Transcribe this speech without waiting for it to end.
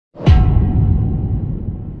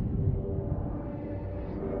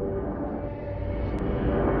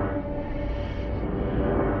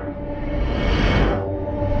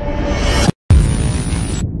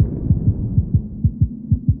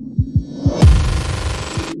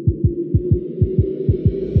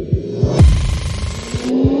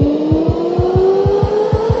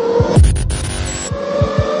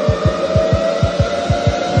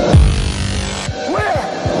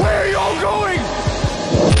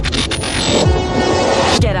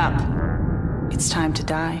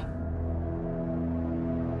die.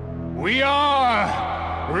 We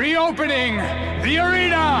are reopening the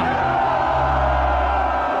arena!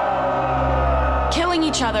 Killing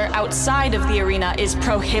each other outside of the arena is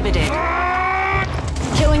prohibited.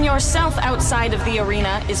 Killing yourself outside of the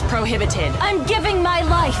arena is prohibited. I'm giving my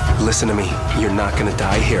life. Listen to me. You're not gonna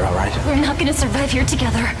die here, all right? We're not gonna survive here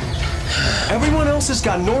together. Everyone else has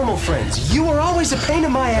got normal friends. You are always a pain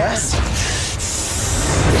in my ass.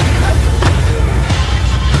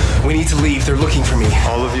 We need to leave. They're looking for me.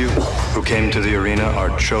 All of you who came to the arena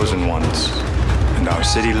are chosen ones. And our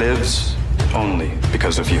city lives only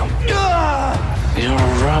because of you. You're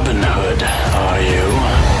Robin Hood, are you?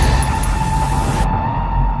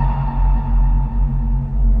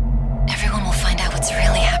 Everyone will find out what's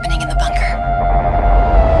really happening in the bunker.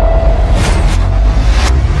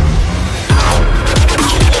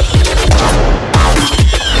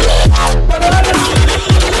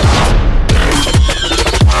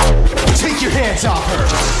 Take your hands off her!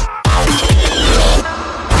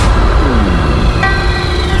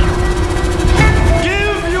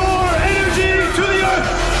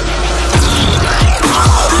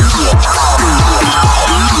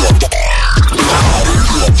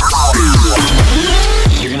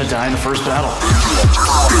 Die in the first battle.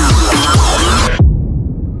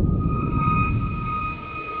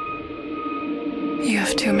 You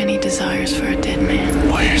have too many desires for a dead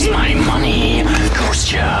man. Where's my money?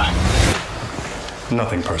 Ghost ya.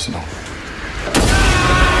 Nothing personal.